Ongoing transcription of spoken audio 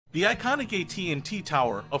The iconic AT&T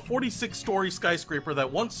Tower, a 46-story skyscraper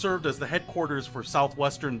that once served as the headquarters for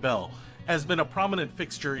Southwestern Bell, has been a prominent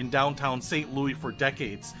fixture in downtown St. Louis for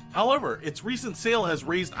decades. However, its recent sale has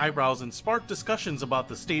raised eyebrows and sparked discussions about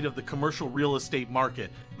the state of the commercial real estate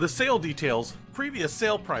market. The sale details: previous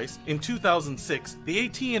sale price: in 2006, the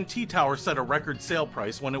AT&T Tower set a record sale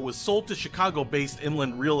price when it was sold to Chicago-based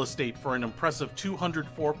Inland Real Estate for an impressive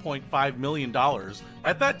 $204.5 million.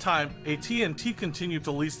 At that time, AT&T continued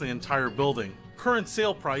to lease the entire building. Current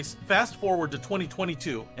sale price: fast forward to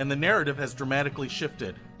 2022, and the narrative has dramatically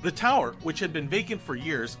shifted. The tower, which had been vacant for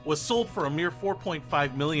years, was sold for a mere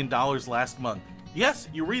 $4.5 million last month. Yes,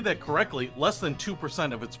 you read that correctly, less than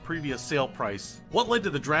 2% of its previous sale price. What led to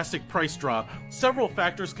the drastic price drop? Several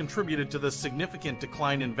factors contributed to this significant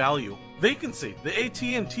decline in value. Vacancy: the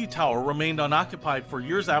AT&T Tower remained unoccupied for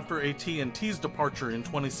years after AT&T's departure in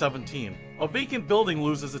 2017. A vacant building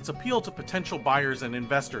loses its appeal to potential buyers and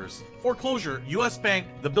investors. Foreclosure: U.S. Bank,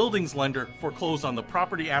 the building's lender, foreclosed on the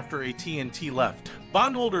property after AT&T left.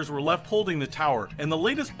 Bondholders were left holding the tower, and the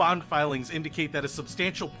latest bond filings indicate that a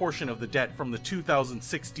substantial portion of the debt from the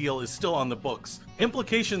 2006 deal is still on the books.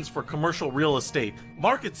 Implications for commercial real estate.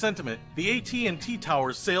 Market sentiment: the AT&T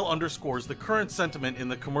Tower's sale underscores the current sentiment in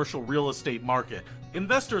the commercial real estate market.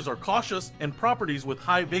 Investors are cautious, and properties with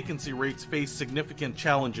high vacancy rates face significant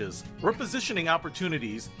challenges. Repositioning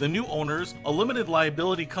opportunities: the new owners, a limited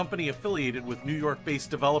liability company affiliated with New York-based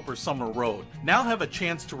developer Summer Road, now have a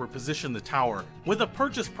chance to reposition the tower. With a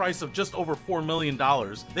purchase price of just over $4 million,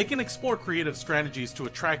 they can explore creative strategies to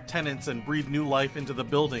attract tenants and breathe new life into the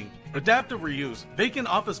building. Adaptive reuse: vacant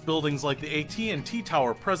office buildings like the AT&T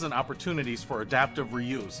Tower present opportunities for adaptive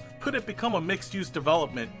reuse. Could it become a mixed-use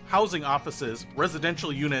development, housing offices,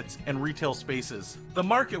 residential units, and retail spaces? The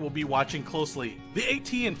market will be watching closely. The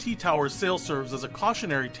AT&T Tower's sale serves as a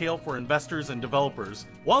cautionary tale for investors and developers.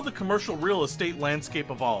 While the commercial real estate landscape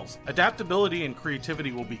evolves, adaptability and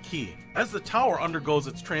creativity will be key. As the tower undergoes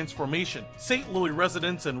its transformation, St. Louis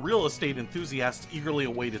residents and real estate enthusiasts eagerly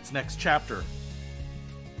await its next chapter.